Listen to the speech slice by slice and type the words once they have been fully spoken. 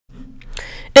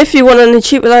If you want any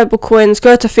cheap reliable coins,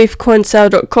 go to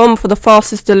fifacoinsale.com for the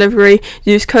fastest delivery.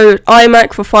 Use code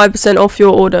iMac for 5% off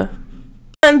your order.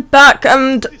 I'm back,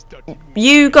 and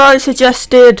you guys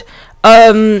suggested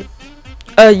the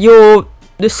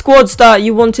squads that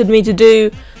you wanted me to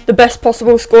do, the best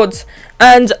possible squads,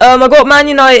 and I got Man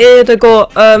United, I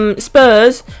got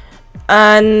Spurs,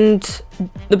 and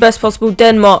the best possible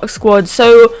Denmark squad.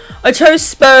 So I chose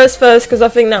Spurs first because I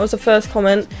think that was the first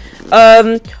comment.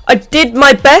 I did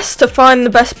my best to find the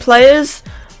best players.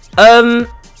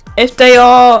 If they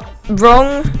are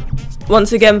wrong,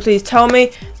 once again please tell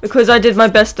me, because I did my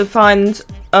best to find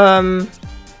the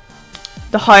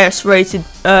highest rated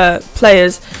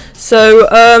players. So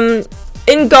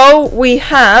in goal we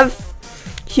have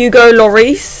Hugo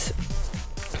Lloris.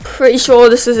 Pretty sure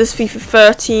this is his FIFA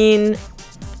 13.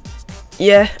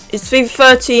 Yeah, it's FIFA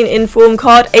 13 inform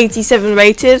card, 87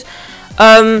 rated.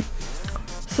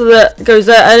 So that goes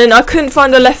there, and then I couldn't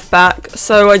find a left back,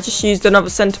 so I just used another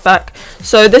centre back.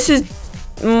 So this is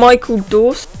Michael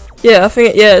Dawson. Yeah, I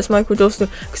think it's Michael Dawson,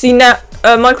 because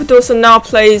Michael Dawson now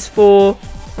plays for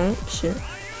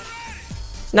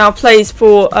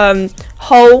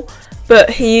Hull, but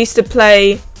he used to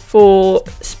play for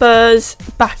Spurs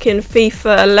back in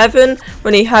FIFA 11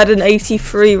 when he had an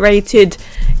 83 rated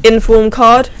inform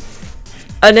card.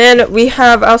 And then we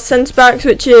have our centre backs,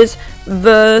 which is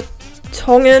Jan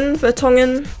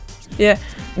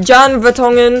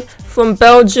Vertonghen from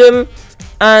Belgium,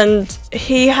 and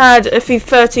he had a FIFA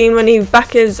 13 when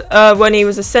he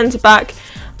was a centre back.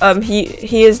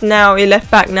 He is now a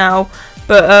left back now,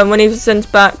 but when he was a centre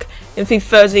back in FIFA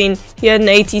 13, he had an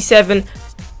 87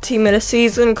 team of the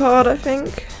season card, I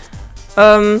think.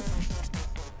 And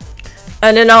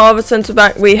then our other centre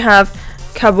back we have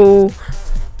Kabul.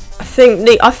 I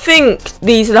think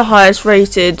these are the highest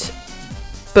rated,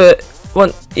 but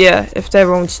if they're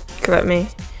wrong, just correct me.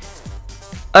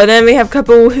 And then we have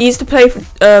Kabul, who used to play for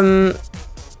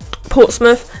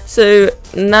Portsmouth, so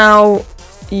now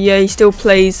he still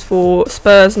plays for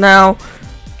Spurs now,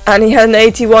 and he had an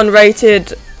 81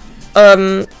 rated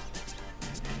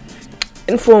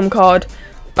inform card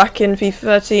back in FIFA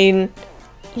 13.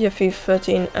 Yeah, FIFA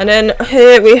 13. And then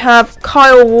here we have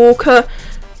Kyle Walker,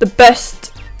 the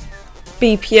best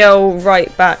BPL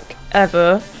right back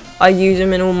ever. I use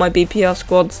him in all my BPL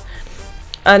squads.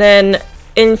 And then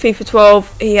in FIFA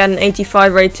 12 he had an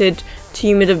 85 rated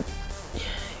team of the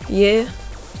year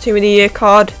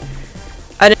card.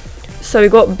 And so we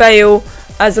got Bale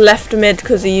as a left mid,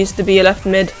 because he used to be a left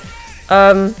mid.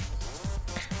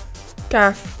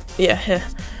 Gareth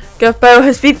Bale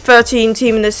has FIFA 13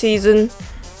 team of the season.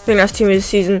 I think that's team of the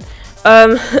season.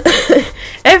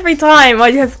 Every time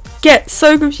I get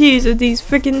so confused with these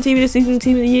freaking team of the season,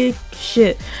 team of the year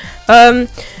shit. And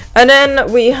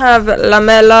then we have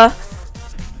Lamela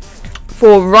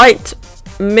for right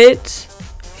mid.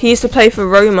 He used to play for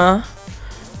Roma,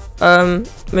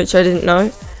 which I didn't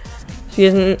know. He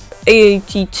has an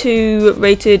 82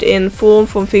 rated in form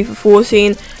from FIFA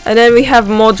 14. And then we have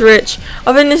Modric.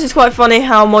 I think this is quite funny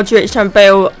how Modric and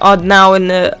Bale are now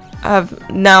have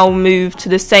now moved to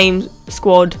the same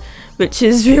squad, which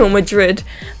is Real Madrid,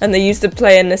 and they used to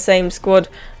play in the same squad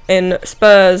in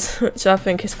Spurs, which I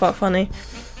think is quite funny.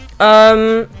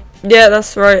 Yeah,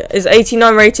 that's right. It's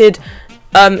 89 rated.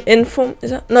 Inform, is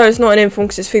that? No, it's not an inform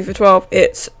because it's FIFA 12.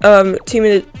 It's team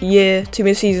of the year, team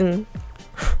of the season.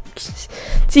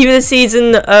 Team of the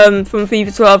season from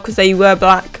FIFA 12, because they were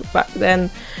black back then.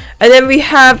 And then we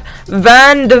have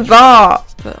Van der Vaart.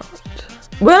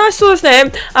 When I saw his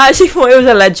name, I actually thought it was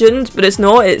a legend, but it's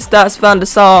not. That's Van der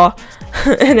Sar,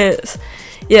 and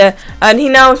and he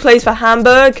now plays for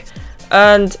Hamburg,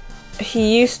 and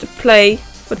he used to play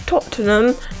for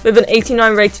Tottenham with an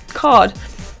 89 rated card.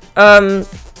 And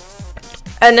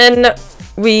then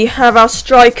we have our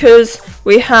strikers.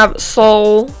 We have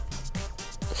Soldado.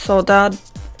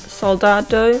 Still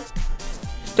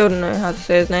don't know how to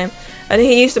say his name. And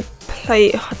he used to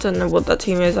play, I don't know what that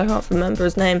team is, I can't remember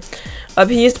his name.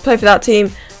 He used to play for that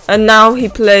team, and now he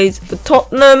plays for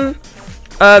Tottenham,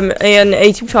 and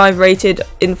 85 rated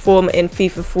in form in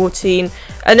FIFA 14.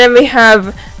 And then we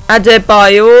have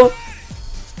Adebayor.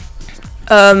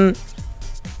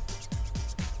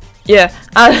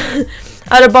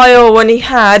 Adebayor, when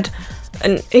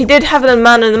he did have a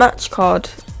man of the match card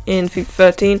in FIFA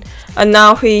 13, and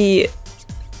now he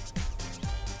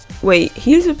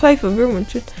used to play for Real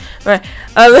Madrid, right?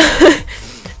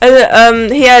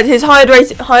 And he had his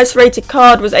highest rated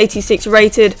card was 86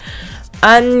 rated,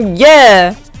 and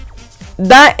yeah,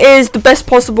 that is the best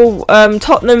possible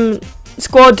Tottenham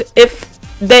squad. If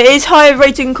there is higher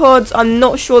rating cards, I'm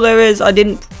not sure there is. I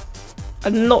didn't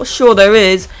I'm not sure there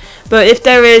is, but if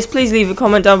there is, please leave a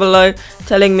comment down below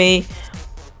telling me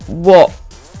what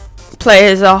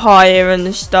players are higher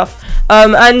and stuff.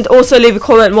 And also leave a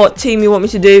comment what team you want me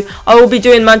to do. I will be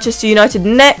doing Manchester United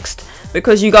next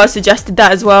because you guys suggested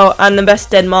that as well, and the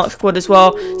best Denmark squad as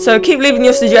well. So keep leaving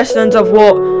your suggestions of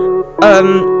what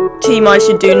team I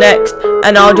should do next,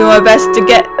 and I'll do my best to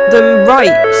get them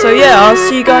right. So yeah, I'll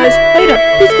see you guys later.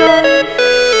 Peace, guys.